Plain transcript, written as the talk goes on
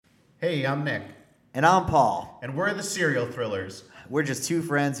Hey, I'm Nick. And I'm Paul. And we're the Serial Thrillers. We're just two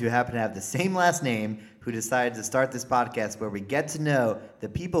friends who happen to have the same last name who decided to start this podcast where we get to know the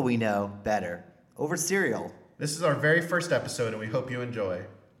people we know better over cereal. This is our very first episode, and we hope you enjoy.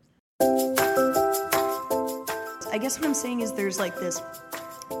 I guess what I'm saying is there's like this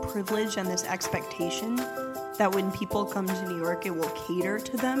privilege and this expectation that when people come to New York, it will cater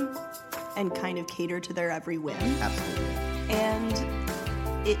to them and kind of cater to their every whim. Absolutely. And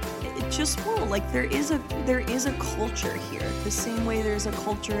it just will. Like there is a culture here. The same way there's a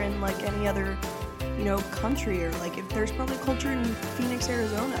culture in like any other, country, or like if there's probably culture in Phoenix,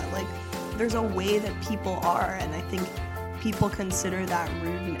 Arizona. Like there's a way that people are, and I think people consider that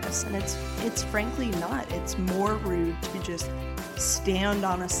rudeness, and it's frankly not. It's more rude to just stand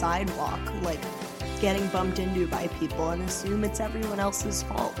on a sidewalk like getting bumped into by people and assume it's everyone else's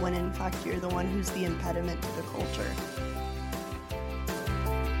fault when in fact you're the one who's the impediment to the culture.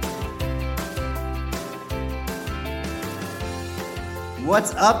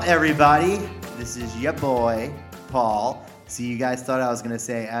 What's up, everybody? This is your boy, Paul. See, you guys thought I was going to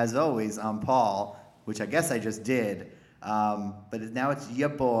say, as always, I'm Paul, which I guess I just did. But now it's your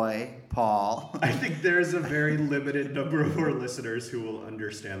boy, Paul. I think there's a very limited number of our listeners who will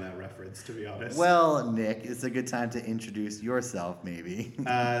understand that reference, to be honest. Well, Nick, it's a good time to introduce yourself, maybe.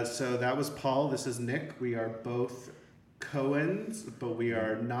 So that was Paul. This is Nick. We are both Coens, but we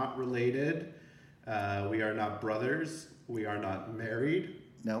are not related. We are not brothers. We are not married.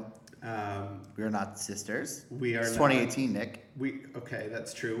 Nope. We are not sisters. We are it's 2018, Nick. Okay,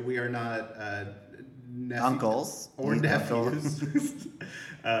 that's true. We are not uncles or nephews.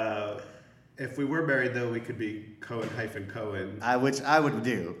 If we were married, though, we could be Cohen. Which I would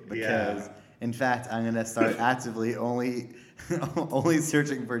do because, in fact, I'm gonna start actively only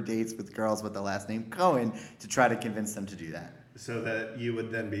searching for dates with girls with the last name Cohen to try to convince them to do that. So that you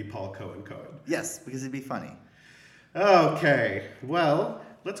would then be Paul Cohen. Yes, because it'd be funny. Okay, well,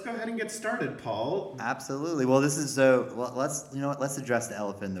 let's go ahead and get started, Paul. Absolutely. Well, let's address the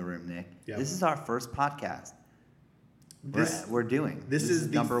elephant in the room, Nick. Yep. This is our first podcast. We're doing. This is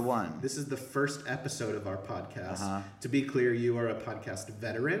number one. This is the first episode of our podcast. Uh-huh. To be clear, you are a podcast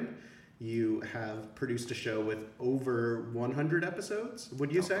veteran. You have produced a show with over 100 episodes,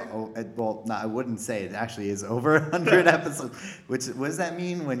 would you say? Well, no, I wouldn't say it actually is over 100 episodes. What does that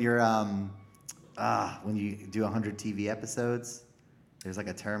mean when you're when you do 100 TV episodes? There's like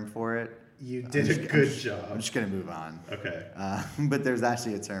a term for it. You did a good job. I'm just going to move on. Okay. But there's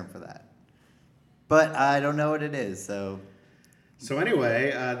actually a term for that. But I don't know what it is, so... So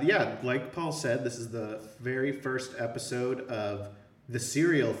anyway, like Paul said, this is the very first episode of the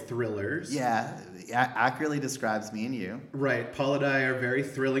Serial Thrillers. Yeah, accurately describes me and you. Right. Paul and I are very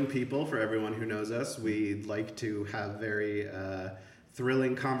thrilling people, for everyone who knows us. We like to have very...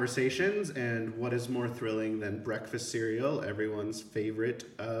 thrilling conversations, and what is more thrilling than breakfast cereal, everyone's favorite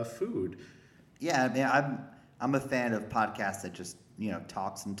food? Yeah, I mean, I'm a fan of podcasts that just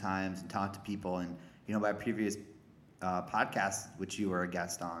talk sometimes and talk to people, and my previous podcast, which you were a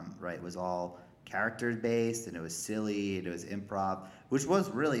guest on, right, was all character based, and it was silly, and it was improv, which was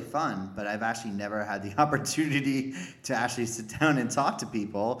really fun. But I've actually never had the opportunity to actually sit down and talk to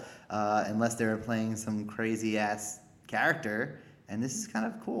people unless they were playing some crazy ass character. And this is kind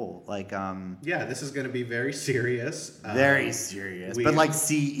of cool. Like, this is going to be very serious. Very serious. But like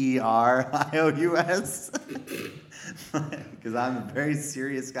CERIOUS. Because I'm a very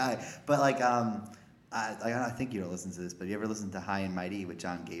serious guy. But like, I think you don't listen to this, but you ever listen to High and Mighty with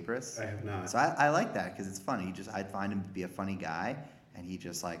John Gabris? I have not. So I like that because it's funny. I find him to be a funny guy, and he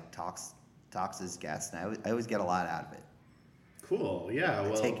just like talks his guests, and I always get a lot out of it. Cool. Yeah.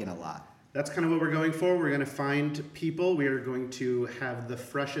 I take in a lot. That's kind of what we're going for. We're going to find people. We are going to have the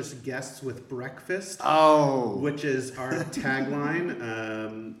freshest guests with breakfast. Oh. Which is our tagline.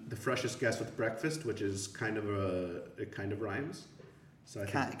 The freshest guest with breakfast, which is it kind of rhymes. So I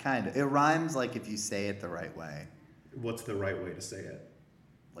think kind of. It rhymes like if you say it the right way. What's the right way to say it?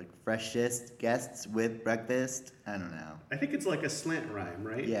 Like freshest guests with breakfast? I don't know. I think it's like a slant rhyme,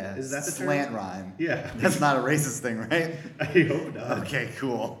 right? Yeah. Is that the term? Slant rhyme. Yeah. That's not a racist thing, right? I hope not. Okay,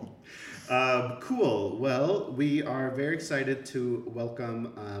 cool. Cool. Well, we are very excited to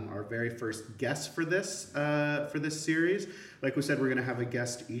welcome our very first guest for this series. Like we said, we're going to have a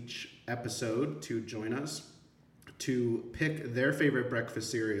guest each episode to join us to pick their favorite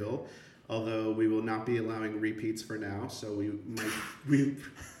breakfast cereal. Although we will not be allowing repeats for now, so we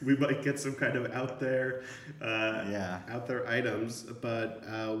might get some kind of out there items. But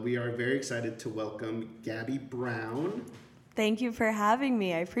we are very excited to welcome Gabby Brown. Thank you for having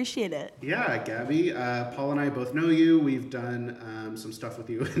me. I appreciate it. Yeah, Gabby, Paul and I both know you. We've done some stuff with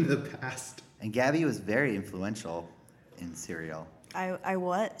you in the past. And Gabby was very influential in Serial. I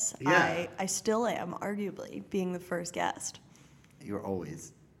was. Yeah. I still am, arguably, being the first guest. You were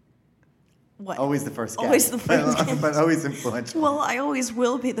always. What? Always the first guest. Always the first guest. But always influential. Well, I always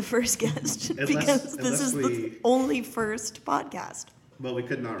will be the first guest because this is the only first podcast. Well, we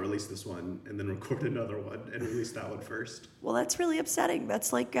could not release this one and then record another one and release that one first. Well, that's really upsetting.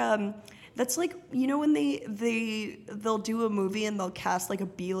 That's like you know when they'll do a movie and they'll cast like a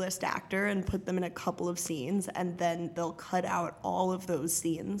B-list actor and put them in a couple of scenes and then they'll cut out all of those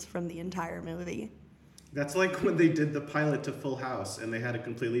scenes from the entire movie. That's like when they did the pilot to Full House and they had a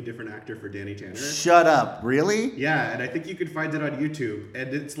completely different actor for Danny Tanner. Shut up. Really? Yeah, and I think you could find it on YouTube.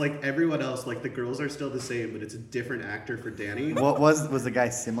 And it's like everyone else, like the girls are still the same, but it's a different actor for Danny. What was the guy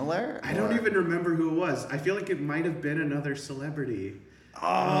similar? I don't even remember who it was. I feel like it might have been another celebrity.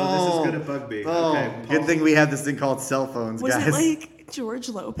 Oh, this is going to bug me. Oh, okay, good thing we have this thing called cell phones, Was guys. it like George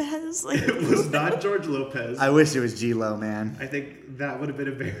Lopez? Like, It was not George Lopez. I wish it was G-Lo, man. I think that would have been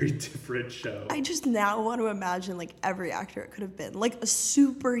a very different show. I just now want to imagine like every actor it could have been. Like a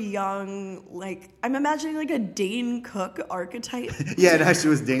super young, like I'm imagining like a Dane Cook archetype. Yeah, it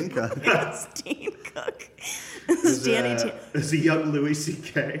actually was Dane Cook. It's Dane Cook. This is Danny Tanner. It's a young Louis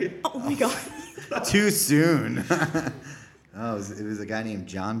C.K. Oh my god. Too soon. Oh, it was a guy named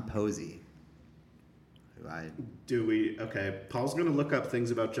John Posey. Okay, Paul's going to look up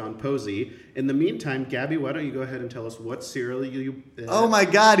things about John Posey. In the meantime, Gabby, why don't you go ahead and tell us what serial you... Oh my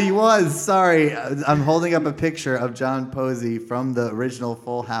God, he was. Sorry. I'm holding up a picture of John Posey from the original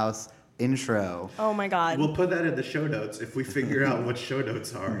Full House intro. Oh my god. We'll put that in the show notes if we figure out what show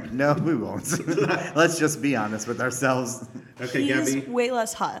notes are. No, we won't. Let's just be honest with ourselves. Okay, He's Gabby. way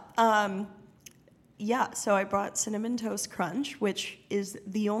less hot. Yeah, so I brought Cinnamon Toast Crunch, which is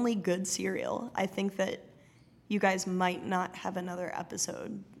the only good cereal. I think that you guys might not have another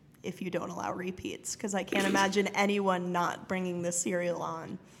episode if you don't allow repeats, because I can't imagine anyone not bringing this cereal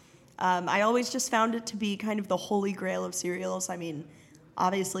on. I always just found it to be kind of the holy grail of cereals. I mean,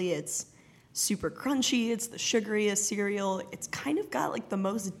 obviously it's super crunchy, it's the sugariest cereal. It's kind of got like the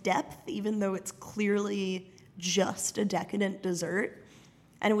most depth, even though it's clearly just a decadent dessert.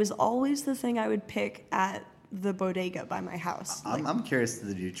 And it was always the thing I would pick at the bodega by my house. I'm curious to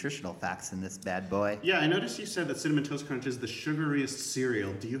the nutritional facts in this bad boy. Yeah, I noticed you said that Cinnamon Toast Crunch is the sugariest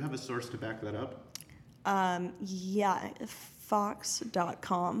cereal. Do you have a source to back that up? Yeah,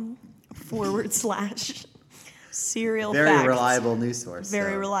 fox.com / cereal Very facts. reliable news source.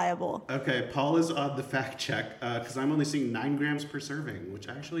 Very so. reliable. Okay, Paul is on the fact check because I'm only seeing 9 grams per serving, which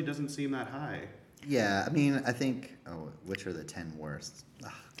actually doesn't seem that high. Yeah, I mean, I think... Oh, which are the 10 worst?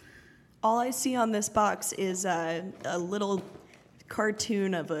 Ugh. All I see on this box is a little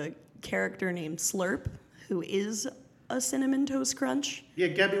cartoon of a character named Slurp, who is a Cinnamon Toast Crunch. Yeah,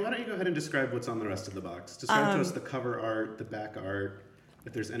 Gabby, why don't you go ahead and describe what's on the rest of the box? Describe to us the cover art, the back art,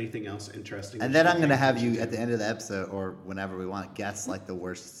 if there's anything else interesting. And then I'm going to have you, at the end of the episode, or whenever we want, guess, like, the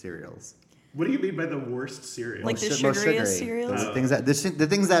worst cereals. What do you mean by the worst cereal? Like the Most sugariest sugary. cereals? The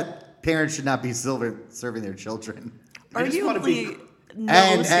things that parents should not be serving their children. I just wanna be- Arguably, no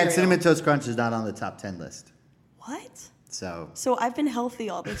And cereal. Cinnamon Toast Crunch is not on the top 10 list. What? So So I've been healthy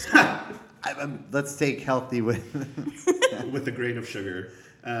all this time. let's take healthy with... with a grain of sugar.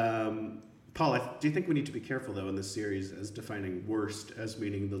 Paul, do you think we need to be careful, though, in this series as defining worst as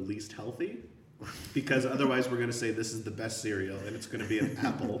meaning the least healthy? Because otherwise we're going to say this is the best cereal, and it's going to be an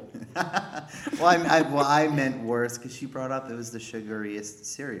apple. I meant worse because you brought up it was the sugariest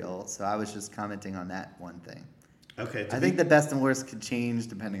cereal, so I was just commenting on that one thing. Okay. I think the best and worst could change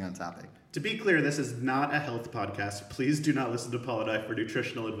depending on topic. To be clear, this is not a health podcast. Please do not listen to Paul and I for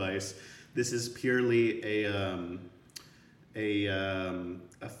nutritional advice. This is purely a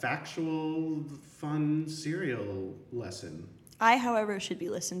factual, fun cereal lesson. I, however, should be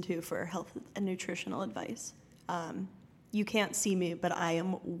listened to for health and nutritional advice. You can't see me, but I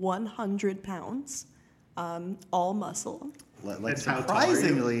am 100 pounds, all muscle. Like And how tall are you?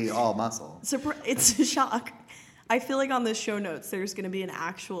 surprisingly all muscle. It's a shock. I feel like on the show notes there's going to be an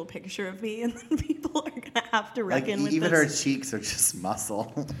actual picture of me, and then people are going to have to Like reckon with even her this. cheeks are just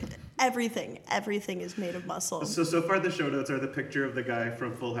muscle. Everything is made of muscle. So far the show notes are the picture of the guy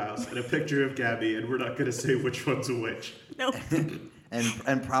from Full House and a picture of Gabby, and we're not going to say which one's which. No.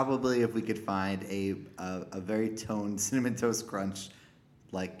 and probably if we could find a very toned Cinnamon Toast Crunch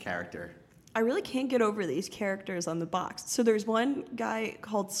like character. I really can't get over these characters on the box. So there's one guy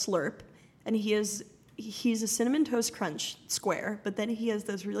called Slurp, and he's a Cinnamon Toast Crunch square, but then he has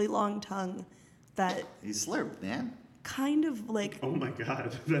this really long tongue that... He's slurped, man. kind of like... Oh my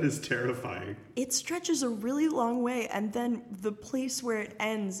god, that is terrifying. It stretches a really long way, and then the place where it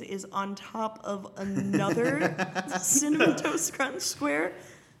ends is on top of another Cinnamon Toast Crunch square.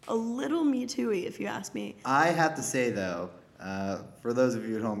 A little Me Too-y, if you ask me. I have to say, though, for those of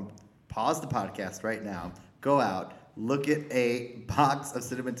you at home, pause the podcast right now, go out, look at a box of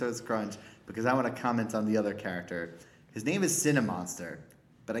Cinnamon Toast Crunch, because I want to comment on the other character. His name is Cinemonster,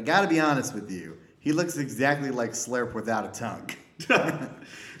 but I got to be honest with you. He looks exactly like Slurp without a tongue.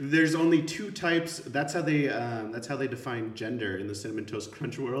 There's only two types. That's how they define gender in the Cinnamon Toast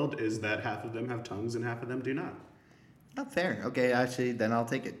Crunch world, is that half of them have tongues and half of them do not. Not fair. Okay, actually, then I'll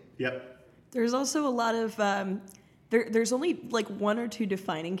take it. Yep. There's also a lot of... There's only like one or two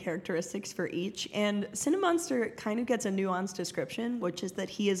defining characteristics for each, and Cinemonster kind of gets a nuanced description, which is that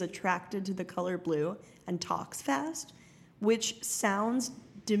he is attracted to the color blue and talks fast, which sounds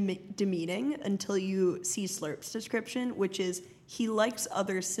demeaning until you see Slurp's description, which is he likes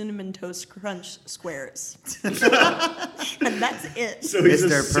other Cinnamon Toast Crunch squares. And that's it. So he's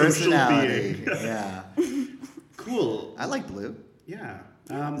Mr. a social Personality. being. Yeah. Cool. I like blue. Yeah.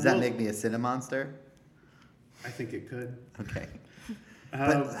 Does that make me a Cinemonster? I think it could. Okay.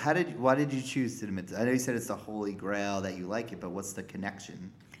 But why did you choose cinnamon? I know you said it's the holy grail that you like it, but what's the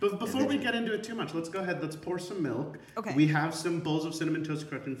connection? But before we get into it too much, let's go ahead. Let's pour some milk. Okay. We have some bowls of Cinnamon Toast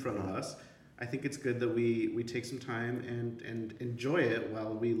Crunch in front of us. I think it's good that we take some time and enjoy it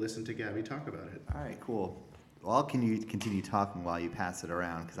while we listen to Gabby talk about it. All right, cool. Well, can you continue talking while you pass it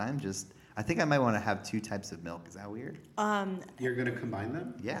around? Because I think I might want to have two types of milk. Is that weird? You're going to combine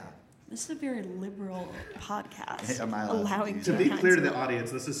them? Yeah. This is a very liberal podcast. Am I allowed allowing to To do be two clear to kinds the of- audience,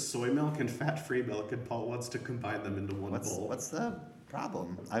 this is soy milk and fat-free milk, and Paul wants to combine them into one bowl. What's the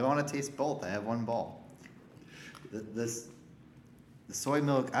problem? I want to taste both. I have one bowl. The soy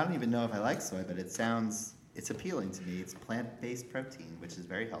milk, I don't even know if I like soy, but it's appealing to me. It's plant-based protein, which is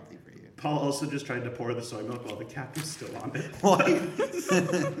very healthy for you. Paul also just tried to pour the soy milk while the cap is still on it. What?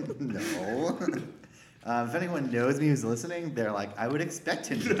 No. If anyone knows me who's listening, they're like, I would expect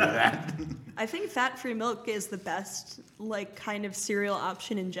him to do that. I think fat-free milk is the best, like, kind of cereal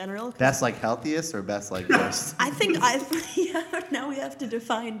option in general. Best like healthiest or best like worst? I think now we have to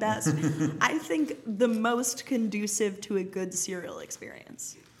define best. I think the most conducive to a good cereal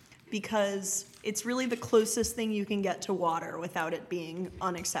experience, because it's really the closest thing you can get to water without it being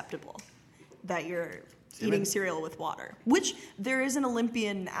unacceptable that you're eating cereal with water. Which there is an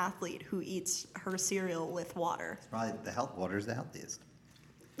Olympian athlete who eats her cereal with water. It's probably water's the healthiest.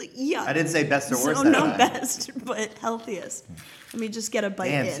 Like, yeah. I didn't say best or worst. So that not time. best, but healthiest. Let me just get a bite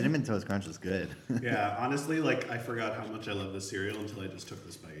Damn, in. Cinnamon Toast Crunch is good. Yeah, honestly, like, I forgot how much I love this cereal until I just took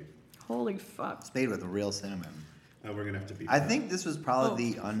this bite. Holy fuck. It's made with real cinnamon. We're going to have to beat I that. think this was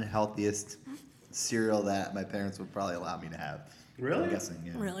probably the unhealthiest cereal that my parents would probably allow me to have. Really? I'm guessing,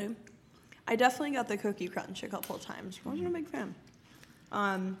 yeah. Really? I definitely got the Cookie Crunch a couple of times. Wasn't a big fan.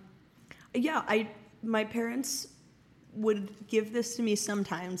 My parents would give this to me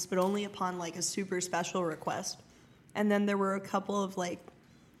sometimes, but only upon like a super special request. And then there were a couple of like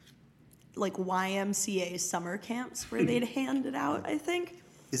YMCA summer camps where they'd hand it out, I think.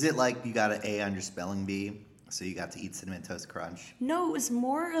 Is it like you got an A on your spelling bee, so you got to eat Cinnamon Toast Crunch? No, it was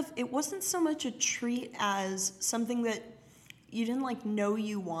more of, it wasn't so much a treat as something that you didn't like know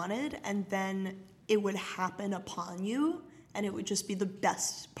you wanted, and then it would happen upon you, and it would just be the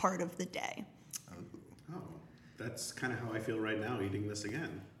best part of the day. Oh, that's kind of how I feel right now eating this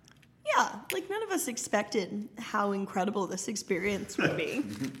again. Yeah, like none of us expected how incredible this experience would be.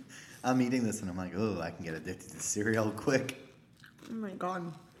 I'm eating this and I'm like, oh, I can get addicted to cereal quick. Oh my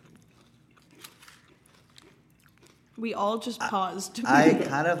god. We all just paused. I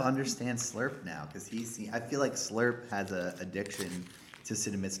kind of understand Slurp now because I feel like Slurp has an addiction to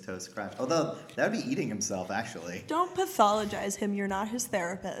Cinnamon Toast Crunch. Although that would be eating himself, actually. Don't pathologize him. You're not his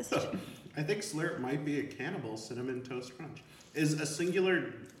therapist. I think Slurp might be a cannibal Cinnamon Toast Crunch. Is a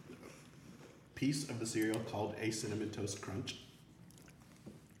singular piece of the cereal called a Cinnamon Toast Crunch?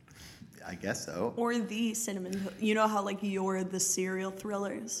 I guess so. Or the cinnamon. You know how like you're the serial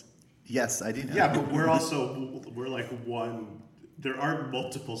thrillers? Yes, I do know. Yeah, but we're like one. There are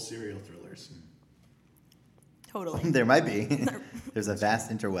multiple serial thrillers. Totally. There might be. There's a vast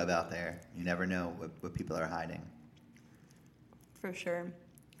interweb out there. You never know what people are hiding. For sure.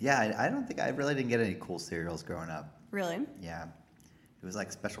 Yeah, I don't think I really didn't get any cool cereals growing up. Really? Yeah. It was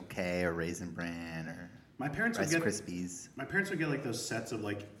like Special K or Raisin Bran or My parents Rice would get Krispies. My parents would get like those sets of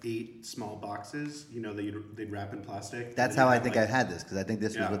like 8 small boxes, you know, they'd wrap in plastic. That's how I think I had this because I think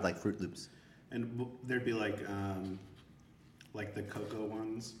this was with like Fruit Loops. And there'd be like the cocoa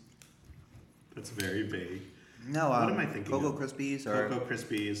ones. That's very vague. No, what am I thinking? Cocoa Krispies or Cocoa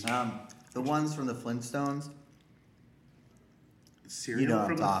Krispies. The ones from the Flintstones. Cereal You know what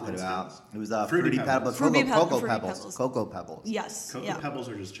from I'm the talking Flintstones? about. It was Fruity Fruity Pebbles. Pebbles. Fruity Cocoa Fruity Pebbles. Pebbles. Cocoa Pebbles. Yes. Cocoa yeah. Pebbles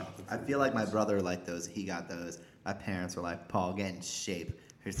are just chocolate. I feel like my brother liked those. He got those. My parents were like, Paul, get in shape.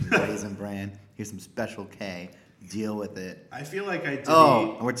 Here's some Raisin Bran. Here's some Special K. Deal with it. I feel like I did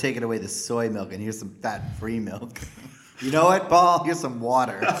And we're taking away the soy milk, and here's some fat-free milk. You know what, Paul? Here's some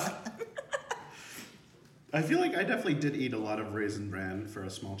water. I feel like I definitely did eat a lot of Raisin Bran for a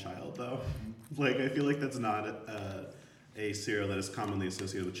small child, though. Like, I feel like that's not a cereal that is commonly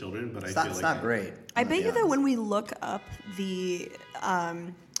associated with children, but I feel like... It's not great. I bet you that when we look up the,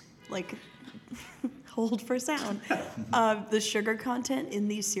 hold for sound, the sugar content in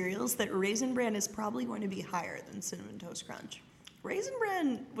these cereals, that Raisin Bran is probably going to be higher than Cinnamon Toast Crunch. Raisin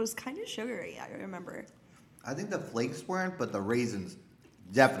Bran was kind of sugary, I remember. I think the flakes weren't, but the raisins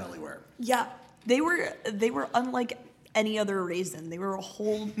definitely were. Yeah, they were unlike any other raisin. They were a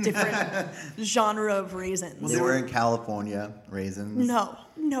whole different genre of raisins. They were in California, raisins.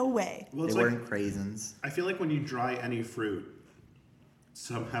 No way. Well, They it's weren't craisins. I feel like when you dry any fruit,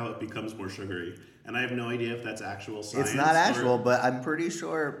 somehow it becomes more sugary. And I have no idea if that's actual science. It's not actual, but I'm pretty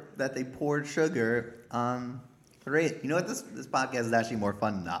sure that they poured sugar on the raisin. You know what? This podcast is actually more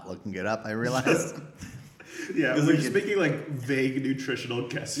fun not looking it up, I realized. Yeah, we're just making like vague nutritional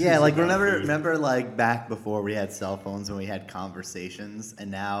guesses. Yeah, like about food. remember like back before we had cell phones and we had conversations,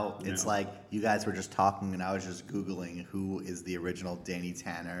 and now it's like you guys were just talking and I was just Googling who is the original Danny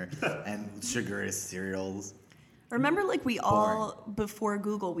Tanner and sugary cereals. Remember, like, we all, before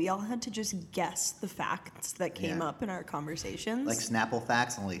Google, we all had to just guess the facts that came up in our conversations. Like Snapple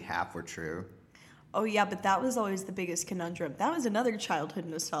facts, only half were true. Oh, yeah, but that was always the biggest conundrum. That was another childhood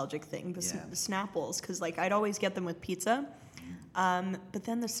nostalgic thing, the Snapples, because, like, I'd always get them with pizza. But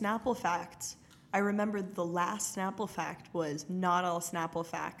then the Snapple facts, I remember the last Snapple fact was not all Snapple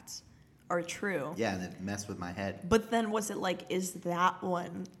facts are true. Yeah, and it messed with my head. But then was it like, is that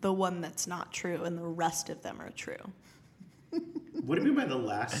one the one that's not true and the rest of them are true? What do you mean by the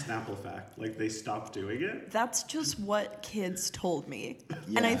last Snapple fact? Like they stopped doing it? That's just what kids told me.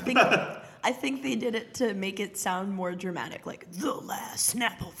 Yeah. And I think they did it to make it sound more dramatic, like the last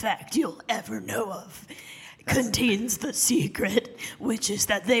Snapple fact you'll ever know of contains the secret, which is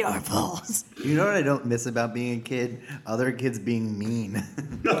that they are false. You know what I don't miss about being a kid? Other kids being mean.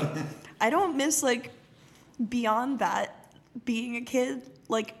 I don't miss, like, beyond that, being a kid.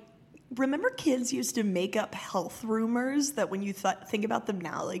 Like, remember kids used to make up health rumors that when you think about them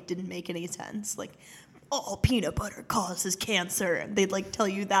now, like, didn't make any sense? Like, all peanut butter causes cancer. And they'd, like, tell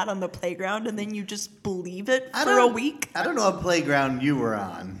you that on the playground, and then you just believe it for a week. I don't know what playground you were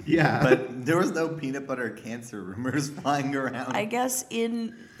on. Yeah. But there was no peanut butter cancer rumors flying around. I guess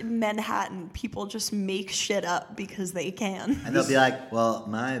in Manhattan, people just make shit up because they can. And they'll be like, well,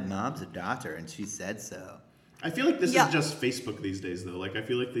 my mom's a doctor, and she said so. I feel like this is just Facebook these days, though. Like, I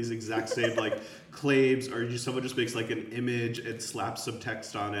feel like these exact same, like, claims, or someone just makes, like, an image and slaps some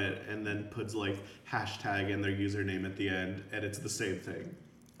text on it and then puts, like, hashtag and their username at the end, and it's the same thing.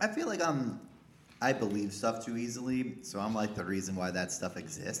 I feel like I believe stuff too easily, so I'm, like, the reason why that stuff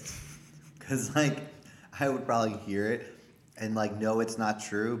exists. Because, like, I would probably hear it and, like, know it's not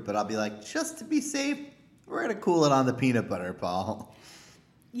true, but I'll be like, just to be safe, we're going to cool it on the peanut butter, Paul.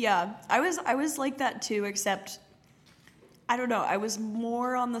 Yeah, I was like that too, except, I don't know, I was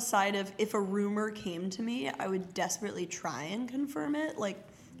more on the side of if a rumor came to me, I would desperately try and confirm it. Like,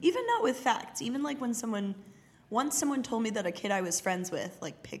 even not with facts, even like when once someone told me that a kid I was friends with,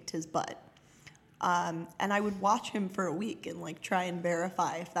 like, picked his butt. And I would watch him for a week and, like, try and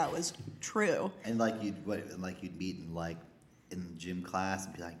verify if that was true. And you'd meet in in gym class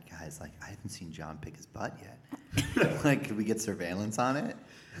and be like, guys, like, I haven't seen John pick his butt yet. Like, could we get surveillance on it?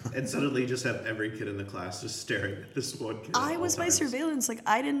 And suddenly you just have every kid in the class just staring at this one kid. I was my surveillance. Like,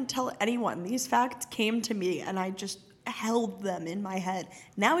 I didn't tell anyone. These facts came to me, and I just held them in my head.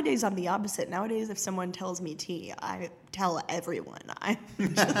 Nowadays, I'm the opposite. Nowadays, if someone tells me tea, I tell everyone. I'm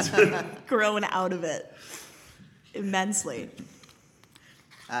just grown out of it immensely.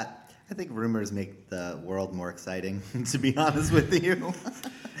 I think rumors make the world more exciting, to be honest with you.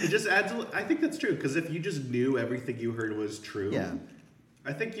 It just adds, I think that's true, because if you just knew everything you heard was true,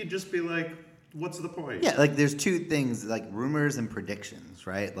 I think you'd just be like, what's the point? Yeah, like there's two things, like rumors and predictions,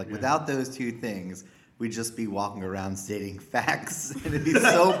 right? Like without those two things, we'd just be walking around stating facts, and it'd be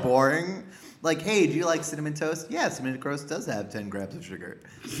so boring. Like, hey, do you like cinnamon toast? Yeah, cinnamon toast does have 10 grams of sugar.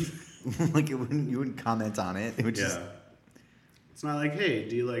 Like, you wouldn't comment on it. It would just... It's not like, hey,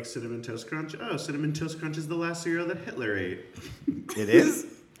 do you like Cinnamon Toast Crunch? Oh, Cinnamon Toast Crunch is the last cereal that Hitler ate. It is?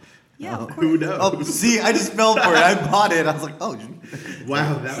 Yeah, of Who course. knows? Oh, see, I just fell for it. I bought it. I was like, oh.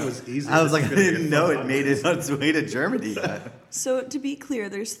 Wow, that was easy. I was This like, is I gonna be a didn't know fun it made it on its way to Germany. So to be clear,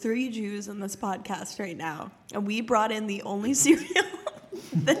 there's 3 Jews in this podcast right now, and we brought in the only cereal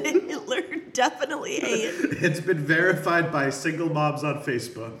that Hitler definitely ate. It's been verified by single moms on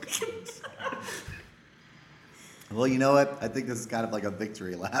Facebook. Well, you know what? I think this is kind of like a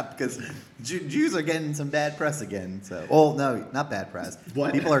victory lap because Jews are getting some bad press again. So, well, no, not bad press.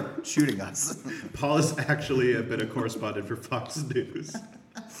 What? People are shooting us. Paul has actually been a correspondent for Fox News.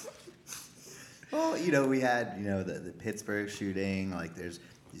 Well, we had, the Pittsburgh shooting. Like,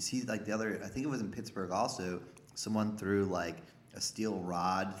 you see, like, the other, I think it was in Pittsburgh also, someone threw, like, a steel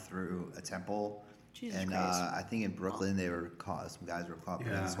rod through a temple. Jesus and Christ. I think in Brooklyn, some guys were caught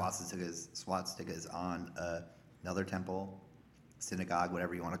putting swastikas on another temple, synagogue,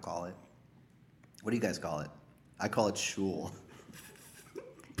 whatever you want to call it. What do you guys call it? I call it shul.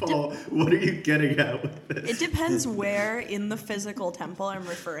 Paul, what are you getting at with this? It depends where in the physical temple I'm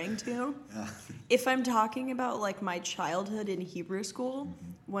referring to. If I'm talking about like my childhood in Hebrew school,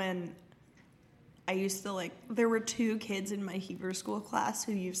 when I used to there were 2 kids in my Hebrew school class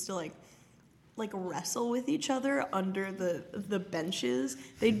who used to like wrestle with each other under the benches.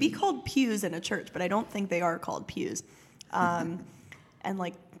 They'd be called pews in a church, but I don't think they are called pews. And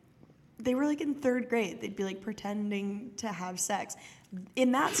they were in 3rd grade. They'd be pretending to have sex.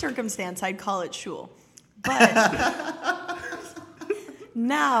 In that circumstance, I'd call it shul. But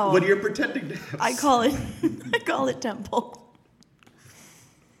now When you're pretending to have I call it temple.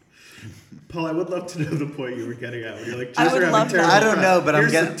 Paul, I would love to know the point you were getting at when you're like, I Jews would are having love that. terrible I don't press. know, but I'm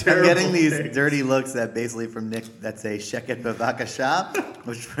Here's some getting terrible these things. dirty looks that basically from Nick that say "Sheket bevakasha,"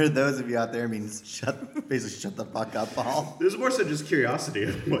 which for those of you out there means shut the fuck up, Paul. There's more so just curiosity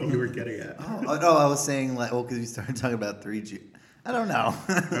of what you were getting at. Oh no, I was saying because you started talking about 3 Jews. I don't know.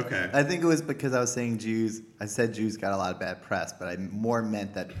 Okay. I think it was because I was saying Jews. I said Jews got a lot of bad press, but I more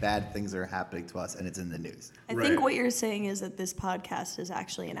meant that bad things are happening to us and it's in the news. I Right. think what you're saying is that this podcast is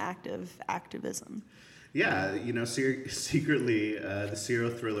actually an act of activism. Yeah, secretly, the serial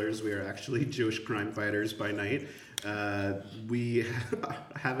thrillers, we are actually Jewish crime fighters by night. We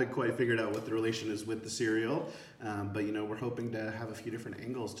haven't quite figured out what the relation is with the serial, but, we're hoping to have a few different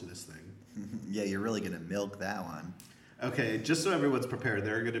angles to this thing. Yeah, you're really gonna milk that one. Okay, just so everyone's prepared,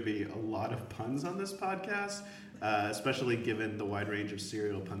 there are going to be a lot of puns on this podcast, especially given the wide range of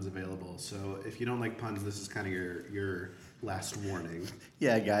serial puns available. So if you don't like puns, this is kind of your last warning.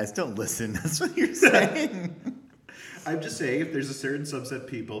 Yeah, guys, don't listen. That's what you're saying. I'm just saying, if there's a certain subset of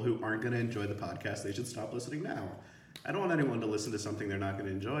people who aren't going to enjoy the podcast, they should stop listening now. I don't want anyone to listen to something they're not going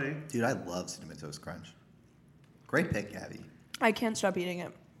to enjoy. Dude, I love Cinnamon Toast Crunch. Great pick, Gabby. I can't stop eating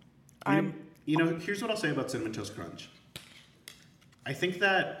it. Here's what I'll say about Cinnamon Toast Crunch. I think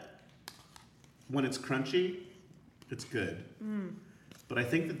that when it's crunchy, it's good. But I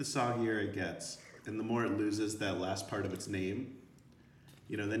think that the soggier it gets, and the more it loses that last part of its name,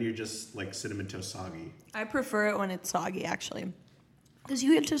 then you're just like cinnamon toast soggy. I prefer it when it's soggy, actually. Because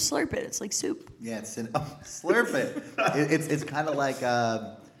you get to slurp it. It's like soup. Yeah, slurp it. It's kind of like,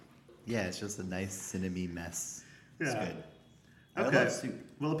 it's just a nice cinnamon mess. It's Yeah. good. I Okay. love soup.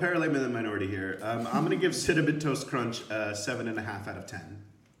 Well, apparently I'm in the minority here. I'm going to give Cinnamon Toast Crunch 7.5 out of 10.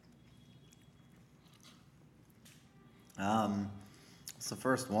 It's the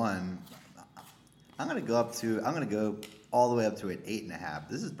first one. I'm gonna go all the way up to an 8.5.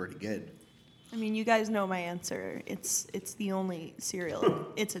 This is pretty good. I mean, you guys know my answer. It's the only cereal.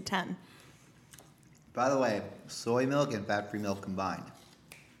 It's a 10. By the way, soy milk and fat-free milk combined.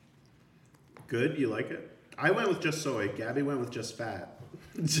 Good? You like it? I went with just soy. Gabby went with just fat.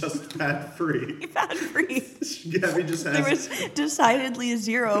 Just fat-free. Fat-free. Gabby just There has was decidedly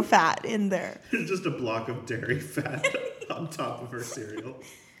 0 fat in there. just a block of dairy fat on top of her cereal.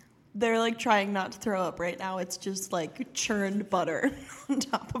 They're trying not to throw up right now. It's just churned butter on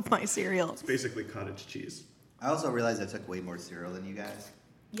top of my cereal. It's basically cottage cheese. I also realized I took way more cereal than you guys.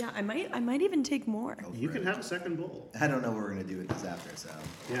 Yeah, I might even take more. Go You for can it. have a second bowl. I don't know what we're gonna do with this after, so.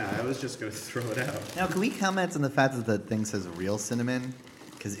 Yeah, I was just going to throw it out. Now, can we comment on the fact that the thing says real cinnamon?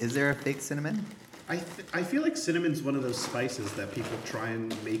 Because is there a fake cinnamon? I feel like cinnamon's one of those spices that people try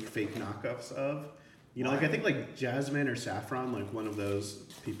and make fake knockoffs of. I think jasmine or saffron, one of those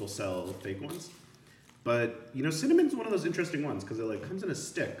people sell fake ones. But, cinnamon's one of those interesting ones because it comes in a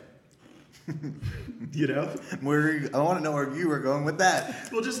stick. I want to know where you were going with that.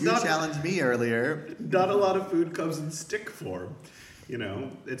 Well, just you not- challenged me earlier. Not a lot of food comes in stick form.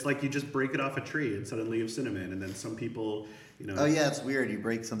 It's like you just break it off a tree and suddenly you have cinnamon. And then some people, You know. Oh yeah, it's weird. You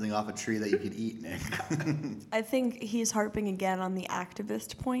break something off a tree that you could eat, Nick. I think he's harping again on the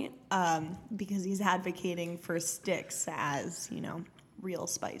activist point because he's advocating for sticks as, real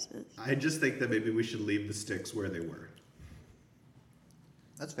spices. I just think that maybe we should leave the sticks where they were.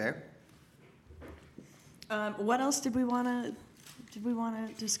 That's fair. What else did we want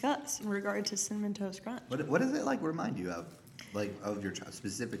to discuss in regard to Cinnamon Toast Crunch? What does it remind you of, of your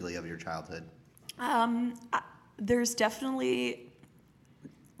specifically of your childhood? There's definitely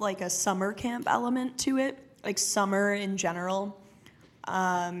a summer camp element to it, like summer in general.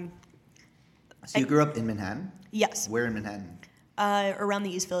 So you grew up in Manhattan? Yes. Where in Manhattan? Around the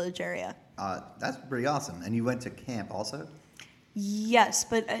East Village area. That's pretty awesome. And you went to camp also? Yes,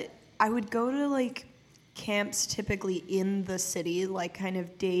 but I would go to camps typically in the city, kind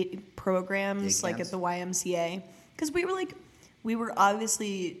of day programs, at the YMCA, because we were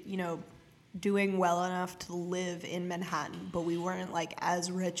obviously doing well enough to live in Manhattan, but we weren't as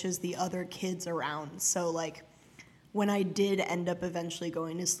rich as the other kids around. So when I did end up eventually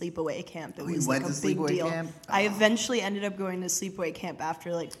going to sleepaway camp, it was a big deal. Camp? I eventually ended up going to sleepaway camp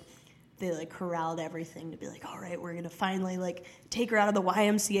after they corralled everything to be all right, we're gonna finally take her out of the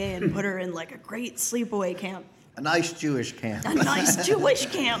YMCA and put her in a great sleepaway camp. A nice Jewish camp. A nice Jewish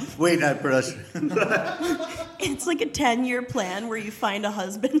camp. Wait, not production. It's a 10-year plan where you find a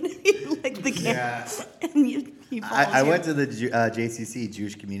husband you like the camp, and he falls I went to the JCC,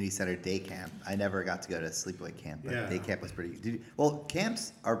 Jewish Community Center day camp. I never got to go to sleepaway camp, but day camp was pretty. Well,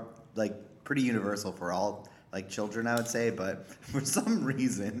 camps are pretty universal for all children, I would say, but for some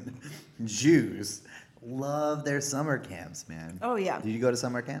reason, Jews love their summer camps, man. Oh yeah. Did you go to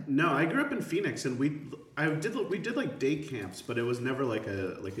summer camp? No, I grew up in Phoenix, and we did day camps, but it was never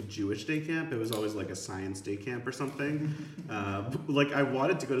a Jewish day camp. It was always a science day camp or something. I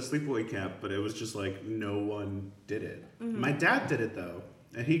wanted to go to sleepaway camp, but it was just no one did it. Mm-hmm. My dad did it though,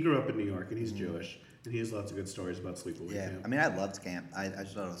 and he grew up in New York, and he's Jewish, and he has lots of good stories about sleepaway camp. I mean, I loved camp. I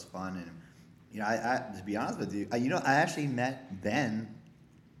just thought it was fun, and I to be honest with you, I actually met Ben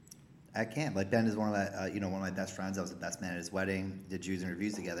at camp. Ben is one of my best friends. I was the best man at his wedding. Did Jews and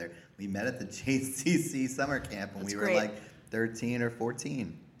Reviews together. We met at the JCC summer camp when we were 13 or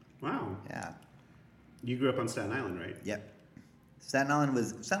 14. Wow. Yeah. You grew up on Staten Island, right? Yep. Staten Island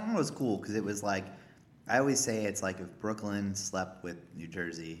was cool because it was I always say it's if Brooklyn slept with New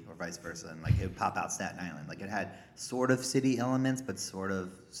Jersey or vice versa, and it would pop out Staten Island. It had sort of city elements but sort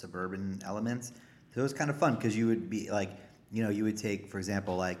of suburban elements. So it was kind of fun because you would be you would take, for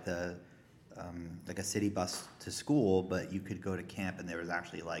example, a city bus to school, but you could go to camp, and there was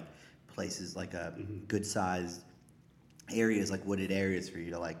actually places good sized areas, wooded areas for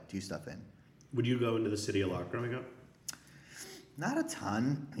you to do stuff in. Would you go into the city a lot growing up? Not a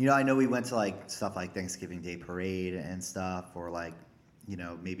ton. I know we went to stuff like Thanksgiving Day Parade and stuff, or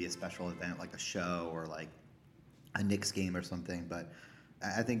maybe a special event like a show or a Knicks game or something. But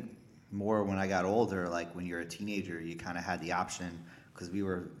I think more when I got older, when you're a teenager, you kind of had the option because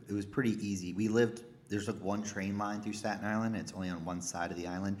it was pretty easy. There's one train line through Staten Island, and it's only on one side of the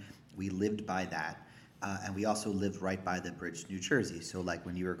island. We lived by that. And we also lived right by the bridge to New Jersey. So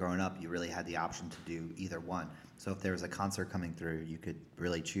when you were growing up, you really had the option to do either one. So if there was a concert coming through, you could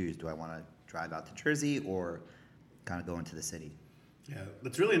really choose, do I want to drive out to Jersey or kind of go into the city? Yeah,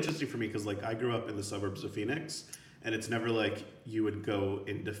 that's really interesting for me because I grew up in the suburbs of Phoenix, and it's never you would go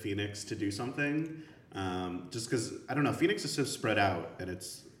into Phoenix to do something. Just because, I don't know, Phoenix is so spread out, and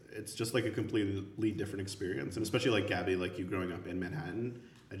it's just a completely different experience. And especially Gabby, you growing up in Manhattan,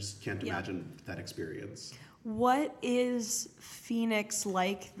 I just can't imagine that experience. What is Phoenix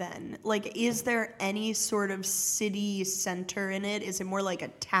like then? Is there any sort of city center in it? Is it more like a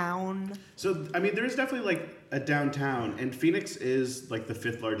town? So, I mean, there is definitely a downtown, and Phoenix is the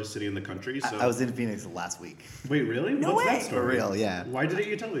 5th largest city in the country. So I was in Phoenix last week. Wait, really? No What's way. that story? For real, yeah. Why didn't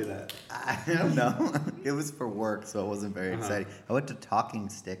you tell me that? I don't know. It was for work, so it wasn't very exciting. I went to Talking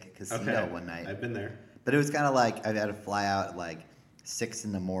Stick Casino one night. I've been there. But it was kind of I had to fly out at 6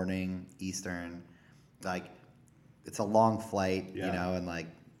 in the morning Eastern. It's a long flight, and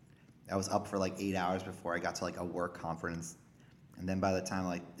I was up for 8 hours before I got to a work conference. And then by the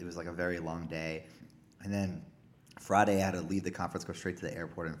time it was a very long day. And then Friday I had to leave the conference, go straight to the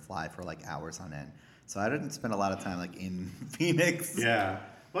airport and fly for hours on end. So I didn't spend a lot of time in Phoenix. Yeah.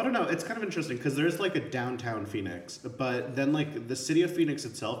 Well, I don't know. It's kind of interesting because there's a downtown Phoenix, but then the city of Phoenix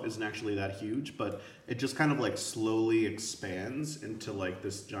itself isn't actually that huge, but it just kind of slowly expands into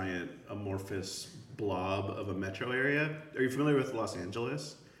this giant amorphous blob of a metro area. Are you familiar with Los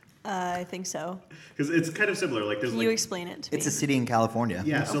Angeles? I think so. Because it's kind of similar. Like, there's Can you explain it to me? It's a city in California.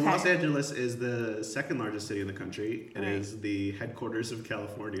 Yeah, so Okay. Los Angeles is the second largest city in the country. It Right. is the headquarters of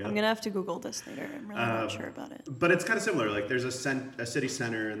California. I'm gonna have to Google this later. I'm really not sure about it. But it's kind of similar. Like, there's a city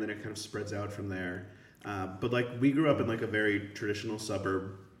center, and then it kind of spreads out from there. But like, we grew up in like a very traditional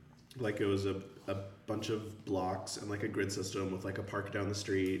suburb. Like, it was a bunch of blocks and like a grid system with like a park down the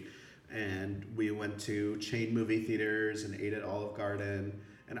street. And we went to chain movie theaters and ate at Olive Garden.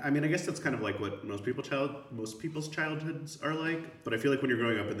 And I mean, I guess that's kind of like what most people's childhoods are like. But I feel like when you're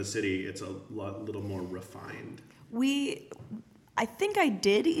growing up in the city, it's a little more refined. I think I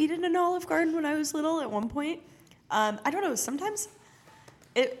did eat in an Olive Garden when I was little at one point. I don't know, sometimes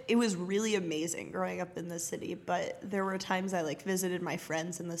it was really amazing growing up in the city, but there were times I like visited my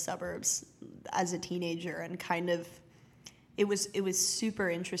friends in the suburbs as a teenager, and kind of it was super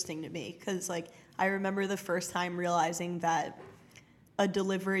interesting to me, because like I remember the first time realizing that a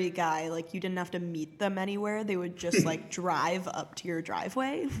delivery guy, like, you didn't have to meet them anywhere. They would just like drive up to your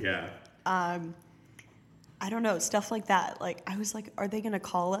driveway. Yeah. I don't know, stuff like that. Like, I was like, are they going to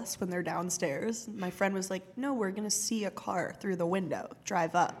call us when they're downstairs? My friend was like, no, we're going to see a car through the window,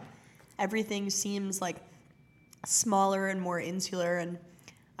 drive up. Everything seems like smaller and more insular. And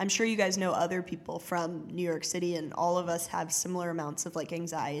I'm sure you guys know other people from New York City, and all of us have similar amounts of like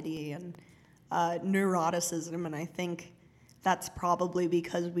anxiety and neuroticism. And I think that's probably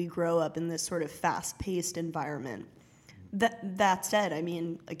because we grow up in this sort of fast-paced environment. That said, I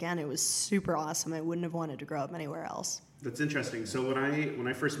mean, again, it was super awesome. I wouldn't have wanted to grow up anywhere else. That's interesting. So when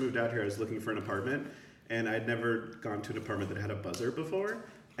I first moved out here, I was looking for an apartment, and I'd never gone to an apartment that had a buzzer before.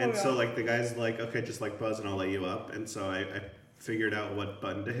 And so like the guy's like, okay, just like buzz and I'll let you up. And so I figured out what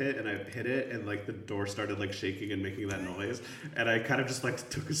button to hit, and I hit it, and like the door started like shaking and making that noise, and I kind of just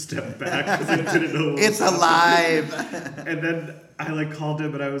like took a step back because I didn't know what It's alive. And then I like called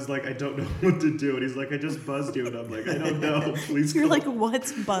him, and I was like, I don't know what to do, and he's like, I just buzzed you, and I'm like, I don't know, please You're call. like,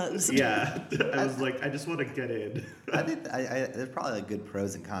 what's buzzed? Yeah, I was like, I just want to get in. I think there's probably like good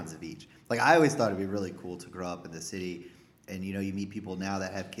pros and cons of each. Like, I always thought it'd be really cool to grow up in the city, and you know, you meet people now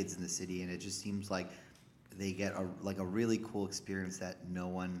that have kids in the city, and it just seems like they get a really cool experience that no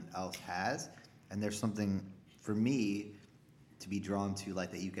one else has. And there's something for me to be drawn to,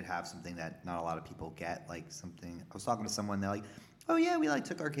 like, that you could have something that not a lot of people get. Like, something, I was talking to someone, they're like, oh yeah, we like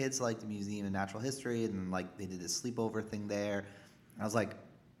took our kids to like the Museum of Natural History, and like they did this sleepover thing there. And I was like,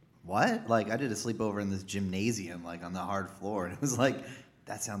 what? Like, I did a sleepover in this gymnasium, like on the hard floor. And it was like,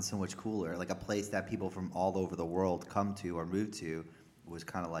 that sounds so much cooler. Like, a place that people from all over the world come to or move to was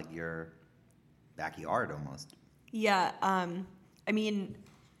kind of like your backyard almost. Yeah, I mean,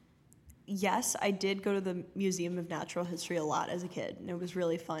 yes, I did go to the Museum of Natural History a lot as a kid, and it was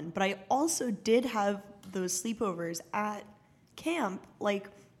really fun. But I also did have those sleepovers at camp, like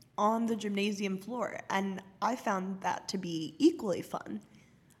on the gymnasium floor, and I found that to be equally fun.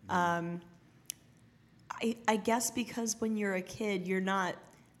 I guess because when you're a kid, you're not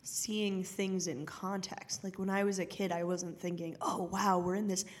seeing things in context. Like, when I was a kid, I wasn't thinking, oh wow, we're in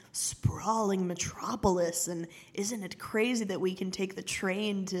this sprawling metropolis, and isn't it crazy that we can take the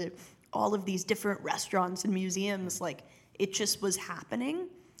train to all of these different restaurants and museums. Like, it just was happening.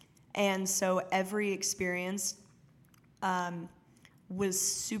 And so every experience was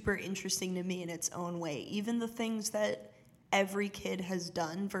super interesting to me in its own way. Even the things that every kid has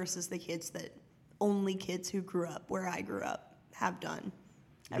done versus the kids that only kids who grew up where I grew up have done.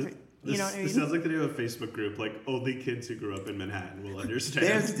 You know what I mean? This sounds like the name of a Facebook group, like only kids who grew up in Manhattan will understand.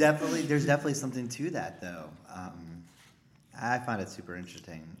 There's definitely something to that, though. I find it super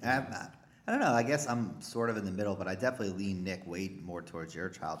interesting. I don't know. I guess I'm sort of in the middle, but I definitely lean, Nick, way more towards your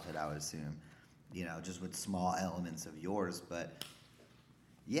childhood, I would assume. You know, just with small elements of yours. But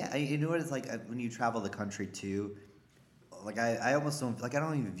yeah, you know what it's like when you travel the country too. Like, I almost don't, like, I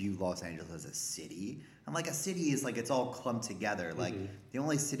don't even view Los Angeles as a city. I'm like, a city is like, it's all clumped together. Like, the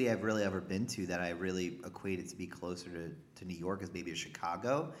only city I've really ever been to that I really equated to be closer to New York is maybe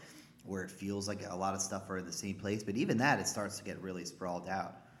Chicago, where it feels like a lot of stuff are in the same place. But even that, it starts to get really sprawled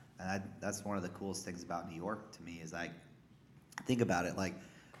out. And that's one of the coolest things about New York to me is, I think about it, like,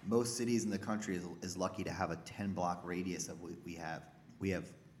 most cities in the country is lucky to have a 10-block radius of what we have. We have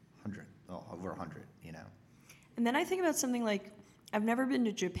over 100, you know. And then I think about something like, I've never been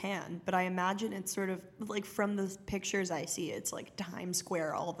to Japan, but I imagine it's sort of like, from the pictures I see, it's like Times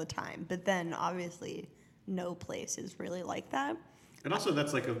Square all the time. But then obviously no place is really like that. And also,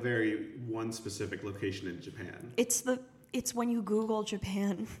 that's like a very one specific location in Japan. It's when you Google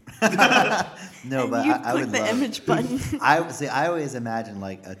Japan. No, but you I click would the love, image button. I always imagine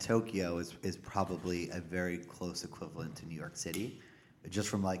like a Tokyo is probably a very close equivalent to New York City, just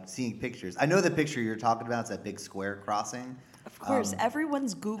from like seeing pictures. I know the picture you're talking about. It's that big square crossing. Of course,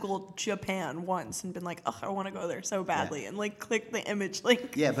 everyone's Googled Japan once and been like, "Oh, I want to go there so badly," and like click the image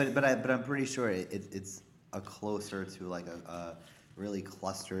link. Yeah, but I'm pretty sure it's a closer to like a really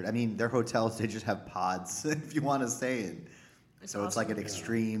clustered. I mean, their hotels, they just have pods if you want to stay in. So it's like an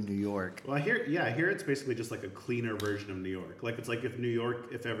extreme New York. Well, I hear it's basically just like a cleaner version of New York. Like it's like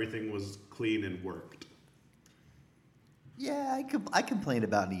if everything was clean and worked. Yeah, I complained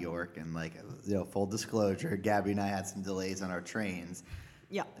about New York, and like, full disclosure, Gabby and I had some delays on our trains.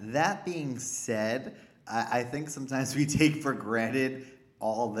 Yeah. That being said, I think sometimes we take for granted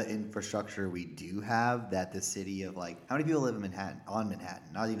all the infrastructure we do have. That the city of like, how many people live in Manhattan? On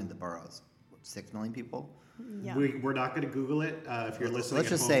Manhattan, not even the boroughs. 6 million people. Yeah. We're not going to Google it. If you're listening Let's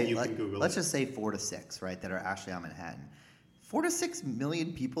at just home, say you can Google let's it. just say 4 to 6, right? That are actually on Manhattan. 4 to 6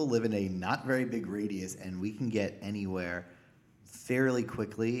 million people live in a not very big radius, and we can get anywhere fairly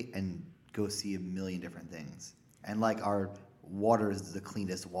quickly and go see a million different things. And like our water is the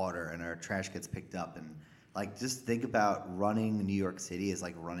cleanest water, and our trash gets picked up, and like just think about running New York City is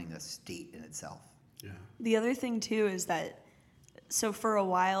like running a state in itself. Yeah. The other thing too is that, so for a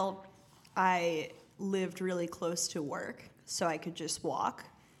while, I lived really close to work, so I could just walk,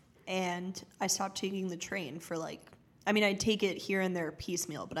 and I stopped taking the train for like, I mean, I'd take it here and there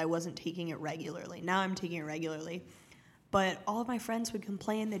piecemeal, but I wasn't taking it regularly. Now I'm taking it regularly. But all of my friends would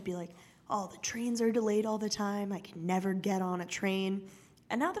complain. They'd be like, "Oh, the trains are delayed all the time. I can never get on a train."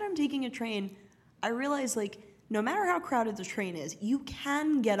 And now that I'm taking a train, I realize, like, no matter how crowded the train is, you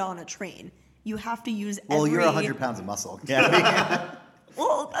can get on a train. You have to use Well, you're 100 pounds of muscle. Yeah.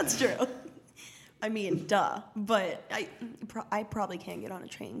 Well, that's true. I mean, duh. But I probably can't get on a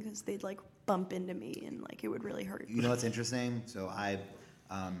train because they'd, like, bump into me and, like, it would really hurt. You know what's interesting? So I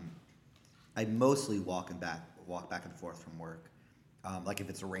mostly walk back and forth from work. Like if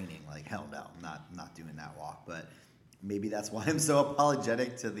it's raining, like hell no, I'm not doing that walk. But maybe that's why I'm so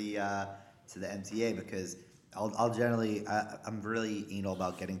apologetic to the MTA, because I'll generally I'm really anal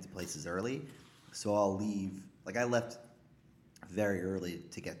about getting to places early, so I'll leave. Like I left very early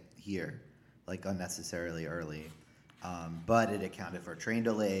to get here, like unnecessarily early, but it accounted for train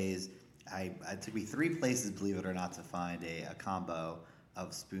delays. It took me 3 places, believe it or not, to find a combo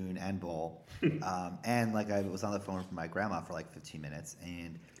of spoon and bowl, and like I was on the phone for my grandma for like 15 minutes,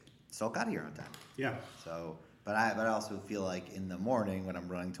 and still got here on time. Yeah. So, but I also feel like in the morning when I'm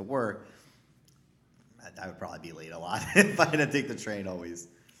running to work, I would probably be late a lot if I had to take the train always.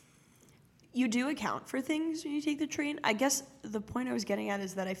 You do account for things when you take the train. I guess the point I was getting at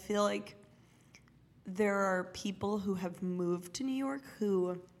is that I feel like there are people who have moved to New York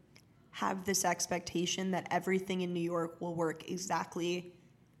who have this expectation that everything in New York will work exactly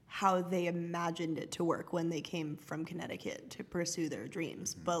how they imagined it to work when they came from Connecticut to pursue their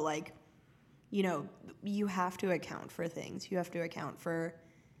dreams. Mm-hmm. But, like, you have to account for things. You have to account for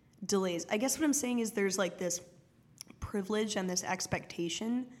delays. I guess what I'm saying is there's, like, this privilege and this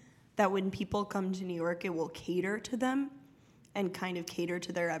expectation that when people come to New York, it will cater to them and kind of cater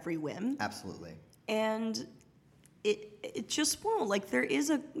to their every whim. Absolutely. And it just won't. Like there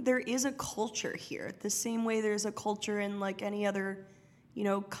is a culture here. The same way there's a culture in like any other,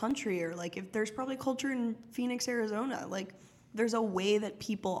 country, or like if there's probably culture in Phoenix, Arizona. Like there's a way that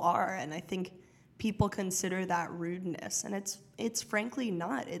people are, and I think people consider that rudeness, and it's frankly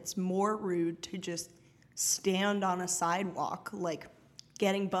not. It's more rude to just stand on a sidewalk like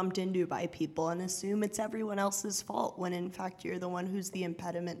getting bumped into by people and assume it's everyone else's fault when in fact you're the one who's the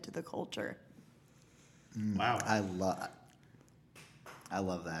impediment to the culture. Wow. I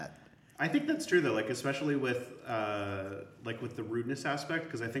love that. I think that's true though, like especially with with the rudeness aspect,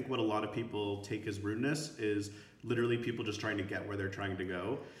 because I think what a lot of people take as rudeness is literally people just trying to get where they're trying to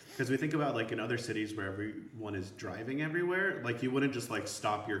go. Because we think about like in other cities where everyone is driving everywhere, like you wouldn't just like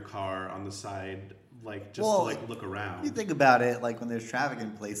stop your car on the side like just to like look around. You think about it, like when there's traffic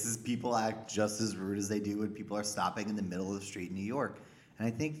in places, people act just as rude as they do when people are stopping in the middle of the street in New York. And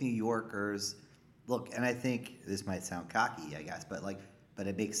I think New Yorkers look, and I think this might sound cocky, I guess, but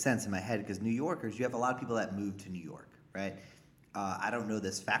it makes sense in my head because New Yorkers, you have a lot of people that move to New York, right? I don't know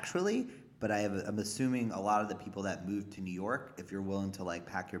this factually, but I'm assuming a lot of the people that move to New York, if you're willing to like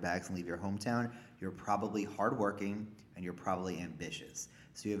pack your bags and leave your hometown, you're probably hardworking and you're probably ambitious.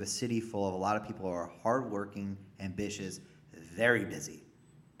 So you have a city full of a lot of people who are hardworking, ambitious, very busy,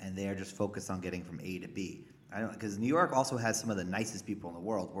 and they are just focused on getting from A to B. Because New York also has some of the nicest people in the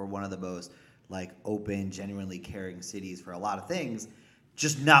world. We're one of the most like open, genuinely caring cities for a lot of things,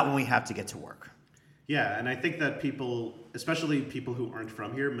 just not when we have to get to work. Yeah, and I think that people, especially people who aren't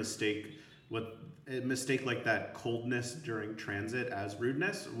from here, mistake mistake like that coldness during transit as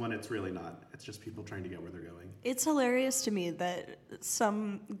rudeness when it's really not. It's just people trying to get where they're going. It's hilarious to me that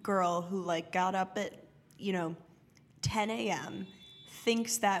some girl who like got up at 10 a.m.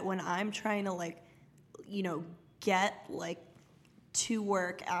 thinks that when I'm trying to like get like to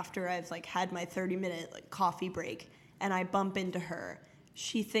work after I've like had my 30-minute like coffee break and I bump into her,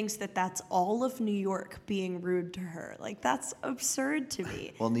 she thinks that that's all of New York being rude to her. Like, that's absurd to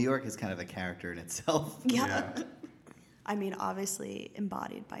me. Well, New York is kind of a character in itself. Yeah. I mean, obviously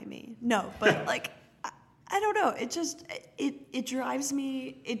embodied by me. No, but like, I don't know. It just, it drives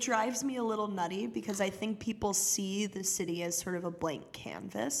me a little nutty because I think people see the city as sort of a blank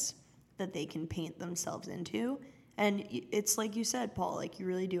canvas that they can paint themselves into. And it's like you said, Paul, like you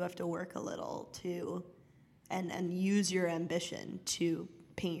really do have to work a little to... And use your ambition to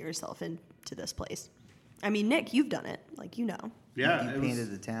paint yourself into this place. I mean, Nick, you've done it. Like, you know. Yeah. You painted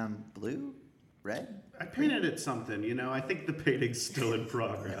the town blue? Red? I painted it something, I think the painting's still in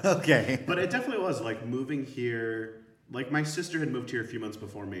progress. Okay. But it definitely was, like, moving here. Like, my sister had moved here a few months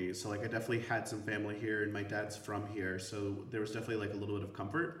before me. So, like, I definitely had some family here, and my dad's from here. So there was definitely, like, a little bit of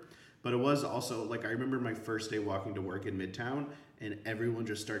comfort. But it was also, like, I remember my first day walking to work in Midtown, and everyone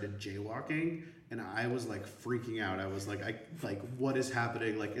just started jaywalking. And I was like freaking out. I was like, what is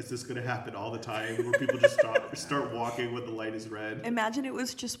happening? Like, is this going to happen all the time where people just start walking when the light is red? Imagine it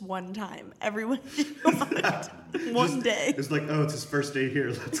was just one time. Everyone walked one day. It's like, oh, it's his first day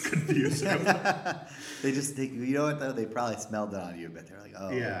here. Let's confuse him. They just think, you know what though? They probably smelled it on you, but they're like,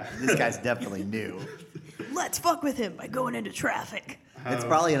 oh, yeah. This guy's definitely new. Let's fuck with him by going into traffic. It's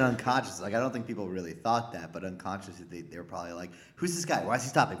probably an unconscious. Like, I don't think people really thought that, but unconsciously they were probably like, who's this guy? Why is he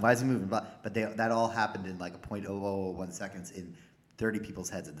stopping? Why is he moving? But that all happened in like a 0.0001 seconds in 30 people's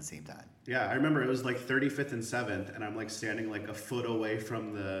heads at the same time. Yeah, I remember it was like 35th and 7th, and I'm like standing like a foot away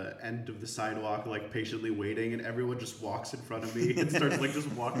from the end of the sidewalk, like patiently waiting, and everyone just walks in front of me and starts like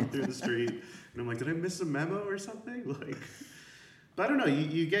just walking through the street. And I'm like, did I miss a memo or something? Like, but I don't know,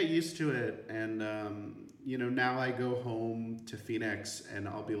 you get used to it, and now I go home to Phoenix and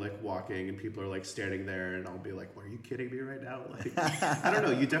I'll be like walking and people are like standing there and I'll be like, are you kidding me right now? Like, I don't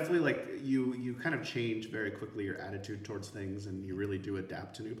know. You definitely like, you kind of change very quickly your attitude towards things and you really do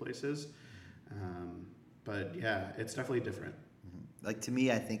adapt to new places. But yeah, it's definitely different. Like to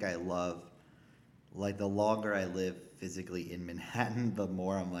me, I think I love, like the longer I live physically in Manhattan, the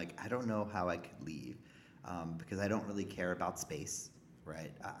more I'm like, I don't know how I could leave because I don't really care about space,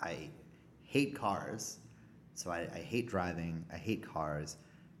 right? I hate cars. So I hate driving, I hate cars,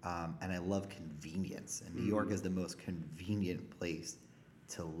 and I love convenience. And New York is the most convenient place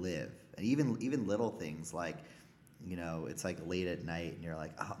to live. And even little things like, it's like late at night and you're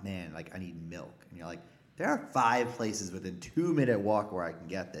like, oh man, like I need milk. And you're like, there are 5 places within 2-minute walk where I can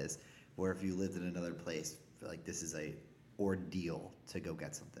get this. Where if you lived in another place, like this is a ordeal to go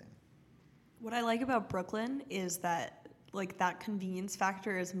get something. What I like about Brooklyn is that like that convenience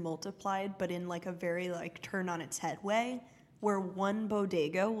factor is multiplied, but in like a very like turn on its head way, where one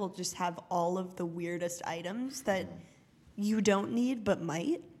bodega will just have all of the weirdest items that you don't need but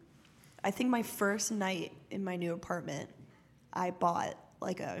might. I think my first night in my new apartment, I bought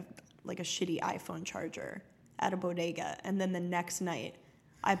like a shitty iPhone charger at a bodega, and then the next night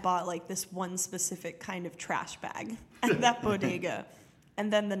I bought like this one specific kind of trash bag at that bodega,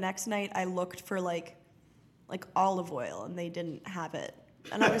 and then the next night I looked for like olive oil and they didn't have it.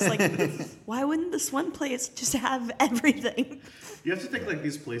 And I was like, why wouldn't this one place just have everything? You have to think like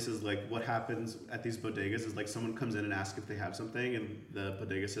these places, like what happens at these bodegas is like someone comes in and asks if they have something and the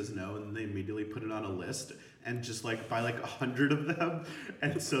bodega says no and they immediately put it on a list and just like buy like 100 of them.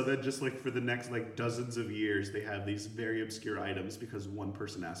 And so then just like for the next like dozens of years, they have these very obscure items because one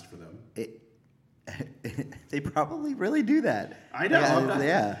person asked for them. They probably really do that. I know.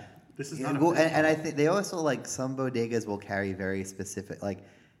 Yeah. This is not and I think they also like some bodegas will carry very specific like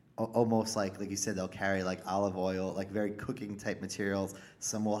almost like you said they'll carry like olive oil, like very cooking type materials.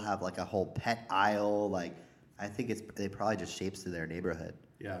 Some will have like a whole pet aisle. Like I think they probably just shapes to their neighborhood.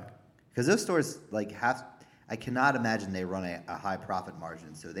 Yeah. Because those stores like I cannot imagine they run a high profit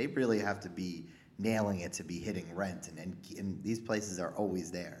margin, so they really have to be nailing it to be hitting rent, and these places are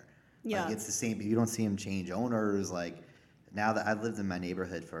always there. Yeah. Like it's the same. You don't see them change owners. Like now that I've lived in my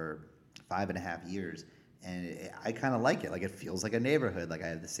neighborhood for 5.5 years, and I kind of like it. Like it feels like a neighborhood. Like I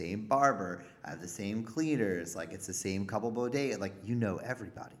have the same barber, I have the same cleaners. Like it's the same couple bodega. Like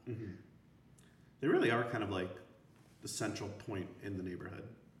everybody. Mm-hmm. They really are kind of like the central point in the neighborhood.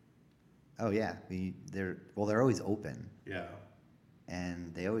 Oh yeah, they're always open. Yeah.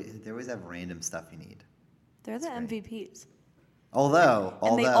 And they always have random stuff you need. They're the MVPs. Although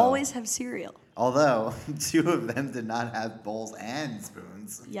they always have cereal. Although 2 of them did not have bowls and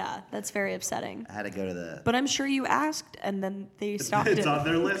spoons. Yeah, that's very upsetting. I had to go to the. But I'm sure you asked, and then they stopped It's it. on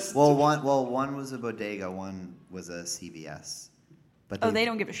their list. Well, one was a bodega, one was a CVS. But They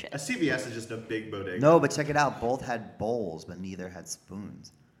don't give a shit. A CVS is just a big bodega. No, but check it out. Both had bowls, but neither had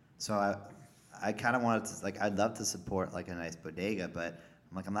spoons. So I kind of wanted to, like, I'd love to support, like, a nice bodega, but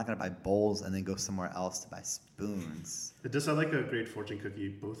I'm like, I'm not going to buy bowls and then go somewhere else to buy spoons. It does sound like a great fortune cookie.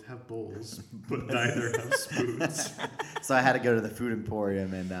 Both have bowls, but neither have spoons. So I had to go to the food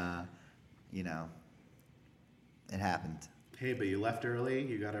emporium and, it happened. Hey, but you left early.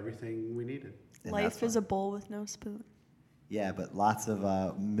 You got everything we needed. And Life is a bowl with no spoon. Yeah, but lots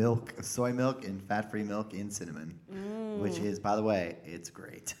of milk, soy milk, and fat-free milk in cinnamon, which is, by the way, it's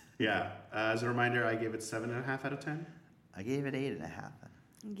great. Yeah. As a reminder, I gave it 7.5 out of 10. I gave it 8.5.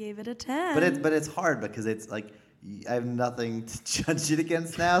 Gave it a 10. But it's hard because it's like I have nothing to judge it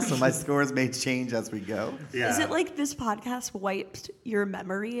against now, so my scores may change as we go. Yeah. Is it like this podcast wiped your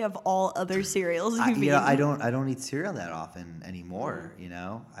memory of all other cereals you've eaten? I don't eat cereal that often anymore.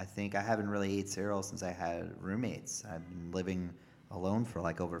 I think I haven't really ate cereal since I had roommates. I've been living alone for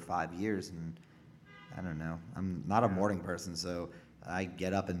like over 5 years, and I don't know. I'm not a morning person, so I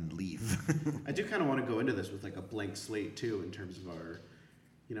get up and leave. I do kind of want to go into this with like a blank slate too, in terms of our.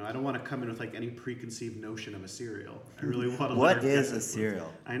 I don't want to come in with like any preconceived notion of a cereal. I really want to. What is a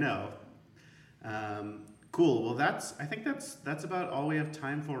cereal? I know. Cool. Well, I think that's about all we have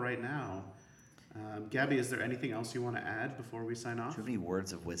time for right now. Gabby, is there anything else you want to add before we sign off? Do you have any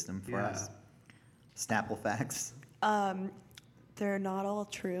words of wisdom for us? Snapple facts. They're not all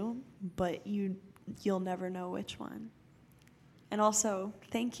true, but you'll never know which one. And also,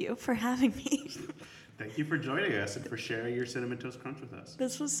 thank you for having me. Thank you for joining us and for sharing your Cinnamon Toast Crunch with us.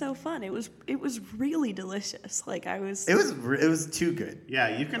 This was so fun. It was really delicious. Like I was. It was too good.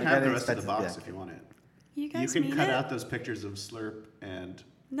 Yeah, you can have the rest of the box if you want it. You guys You can cut it? out those pictures of Slurp and.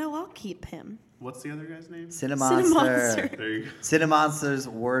 No, I'll keep him. What's the other guy's name? Cinemonster. There you go. Cinemonster's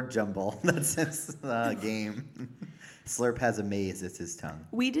word jumble. That's his game. Slurp has a maze. It's his tongue.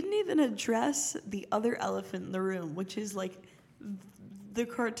 We didn't even address the other elephant in the room, which is like the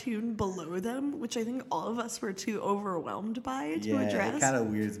cartoon below them, which I think all of us were too overwhelmed by to address. It kind of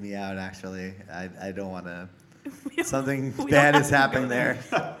weirds me out, actually. I don't want to... Something bad is happening there.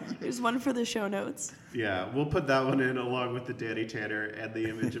 There's one for the show notes. Yeah, we'll put that one in along with the Danny Tanner and the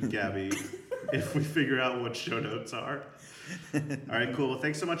image of Gabby if we figure out what show notes are. All right, cool. Well,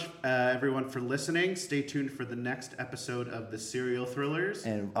 thanks so much, everyone, for listening. Stay tuned for the next episode of the Serial Thrillers.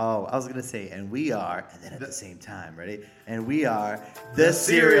 And I was going to say, and we are, and then at the same time, ready? And we are the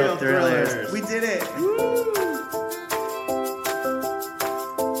Serial Thrillers. We did it. Woo!